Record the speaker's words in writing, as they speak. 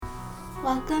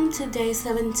Welcome to day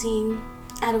 17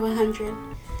 out of 100.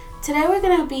 Today we're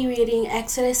going to be reading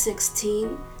Exodus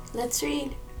 16. Let's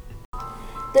read.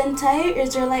 The entire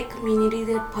Israelite community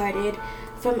departed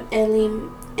from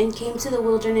Elim and came to the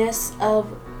wilderness of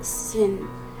Sin,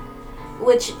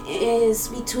 which is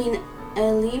between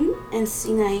Elim and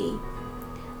Sinai.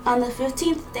 On the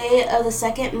 15th day of the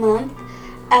second month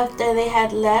after they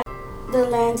had left the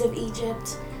land of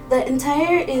Egypt, the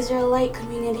entire Israelite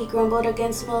community grumbled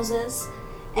against Moses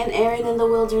and Aaron in the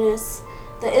wilderness.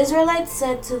 The Israelites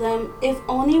said to them, "If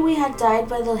only we had died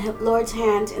by the Lord's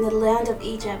hand in the land of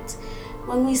Egypt,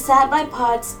 when we sat by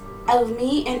pots of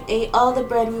meat and ate all the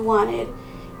bread we wanted.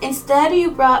 Instead,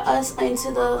 you brought us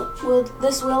into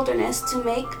this wilderness to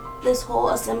make this whole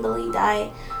assembly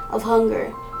die of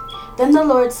hunger." Then the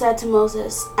Lord said to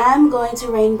Moses, "I am going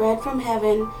to rain bread from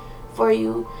heaven for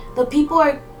you. The people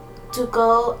are to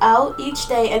go out each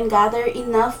day and gather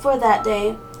enough for that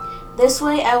day. This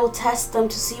way I will test them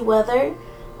to see whether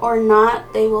or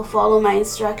not they will follow my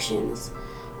instructions.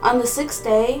 On the sixth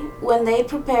day, when they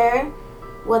prepare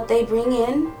what they bring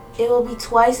in, it will be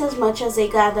twice as much as they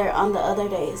gather on the other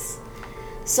days."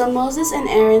 So Moses and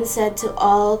Aaron said to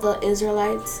all the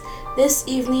Israelites, "This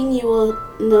evening you will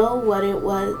know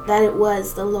that it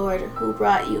was the Lord who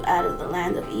brought you out of the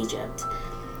land of Egypt.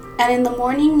 And in the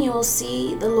morning you will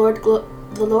see the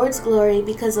Lord's glory,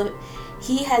 because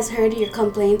he has heard your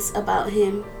complaints about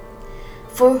him.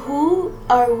 For who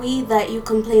are we that you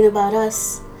complain about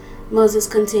us?" Moses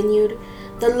continued,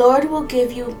 "The Lord will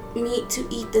give you meat to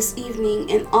eat this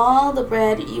evening and all the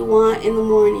bread you want in the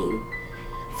morning.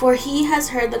 For he has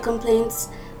heard the complaints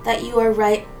that you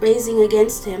are raising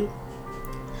against him.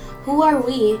 Who are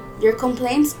we? Your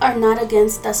complaints are not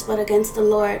against us but against the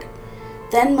Lord."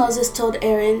 Then Moses told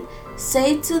Aaron,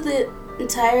 "Say to the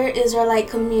entire Israelite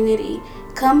community,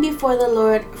 'Come before the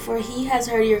Lord, for he has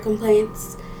heard your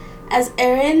complaints.'" As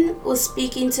Aaron was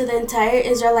speaking to the entire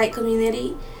Israelite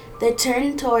community, they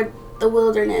turned toward the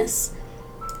wilderness,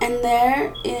 and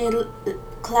there in a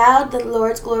cloud the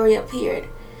Lord's glory appeared.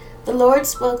 The Lord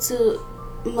spoke to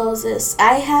Moses,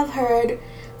 "I have heard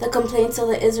the complaints of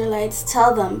the Israelites.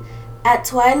 Tell them, 'At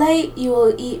twilight you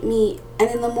will eat meat, and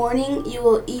in the morning you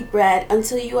will eat bread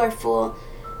until you are full.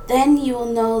 Then you will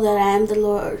know that I am the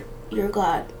Lord your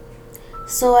God.'"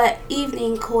 So at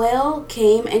evening quail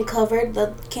came and covered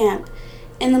the camp.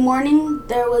 In the morning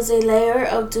there was a layer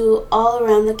of dew all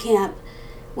around the camp.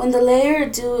 When the layer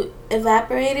of dew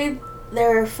evaporated,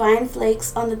 there were fine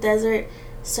flakes on the desert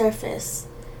surface,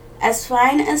 as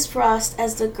fine as frost on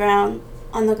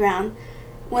the ground.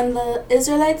 When the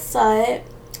Israelites saw it,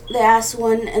 they asked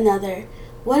one another,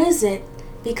 "What is it?"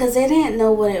 because they didn't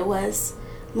know what it was.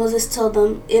 Moses told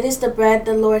them, "It is the bread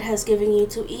the Lord has given you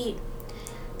to eat.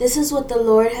 This is what the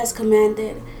Lord has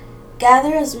commanded.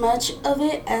 Gather as much of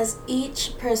it as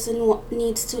each person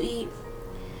needs to eat.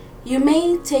 You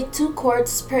may take 2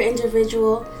 quarts per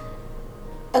individual,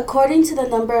 according to the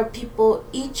number of people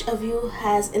each of you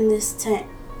has in this tent."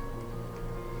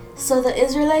 So the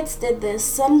Israelites did this.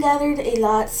 Some gathered a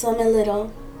lot, some a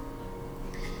little.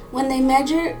 When they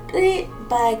measured it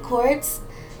by quarts,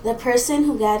 the person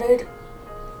who gathered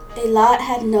a lot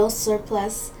had no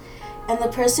surplus, and the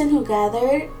person who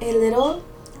gathered a little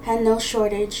had no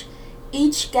shortage.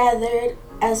 Each gathered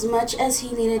as much as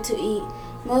he needed to eat.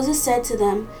 Moses said to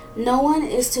them, "No one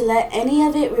is to let any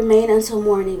of it remain until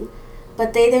morning."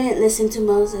 But they didn't listen to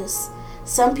Moses.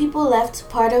 Some people left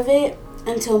part of it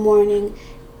until morning,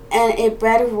 and it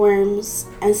bred worms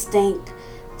and stank.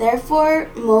 Therefore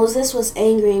Moses was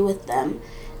angry with them.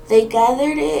 They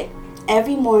gathered it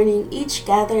every morning. Each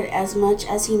gathered as much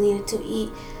as he needed to eat.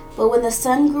 But when the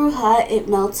sun grew hot, it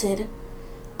melted.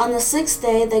 On the 6th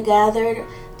day they gathered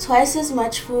twice as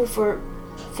much food, for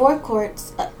 4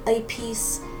 quarts a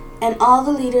piece. And all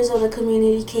the leaders of the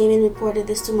community came and reported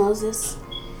this to Moses.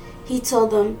 He told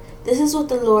them, "This is what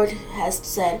the Lord has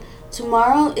said.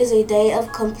 Tomorrow is a day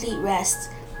of complete rest,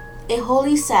 a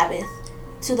holy Sabbath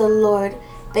to the Lord.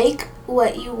 Bake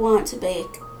what you want to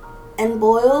bake, and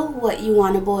boil what you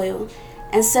want to boil,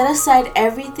 and set aside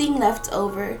everything left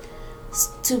over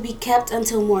to be kept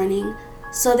until morning."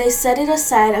 So they set it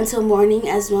aside until morning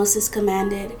as Moses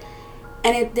commanded,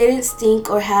 and it didn't stink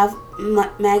or have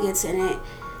maggots in it.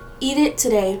 "Eat it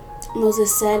today,"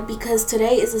 Moses said, "because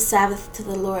today is a Sabbath to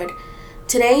the Lord.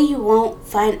 Today you won't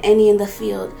find any in the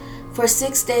field. For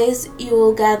 6 days you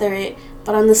will gather it,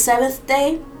 but on the 7th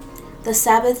day, the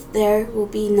Sabbath, there will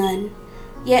be none."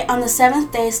 Yet on the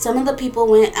 7th day some of the people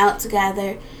went out to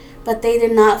gather, but they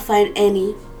did not find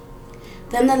any.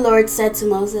 Then the Lord said to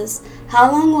Moses,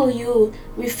 "How long will you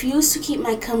refuse to keep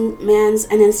my commands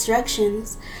and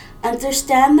instructions?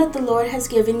 Understand that the Lord has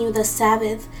given you the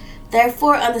Sabbath.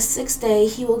 Therefore, on the sixth day,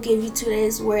 he will give you 2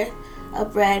 days' worth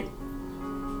of bread.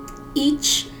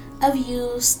 Each of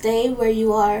you stay where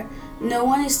you are. No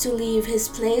one is to leave his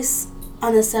place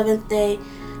on the seventh day.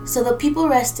 So the people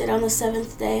rested on the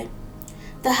seventh day.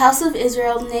 The house of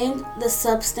Israel named the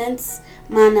substance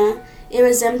manna. It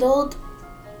resembled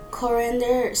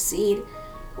coriander seed,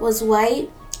 was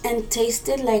white, and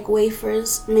tasted like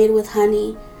wafers made with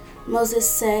honey. Moses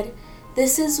said,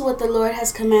 "This is what the Lord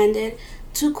has commanded.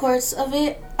 2 quarts of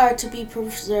it are to be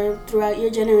preserved throughout your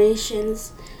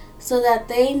generations, so that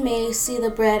they may see the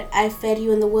bread I fed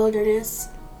you in the wilderness.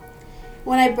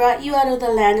 When I brought you out of the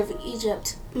land of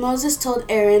Egypt." Moses told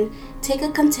Aaron, "Take a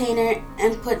container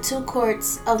and put 2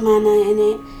 quarts of manna in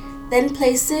it. Then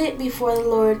place it before the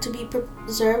Lord to be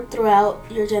preserved throughout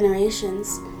your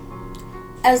generations."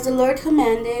 As the Lord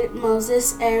commanded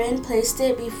Moses, Aaron placed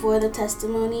it before the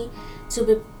testimony to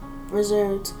be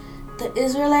preserved. The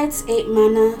Israelites ate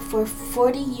manna for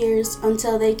 40 years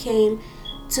until they came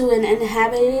to an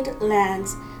inhabited land.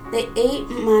 They ate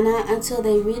manna until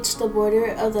they reached the border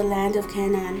of the land of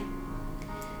Canaan.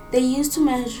 They used a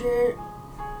measure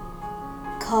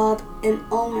called an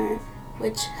omer,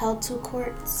 which held 2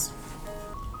 quarts.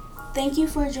 Thank you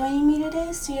for joining me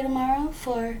today. See you tomorrow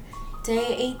for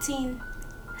day 18.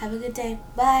 Have a good day.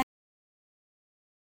 Bye.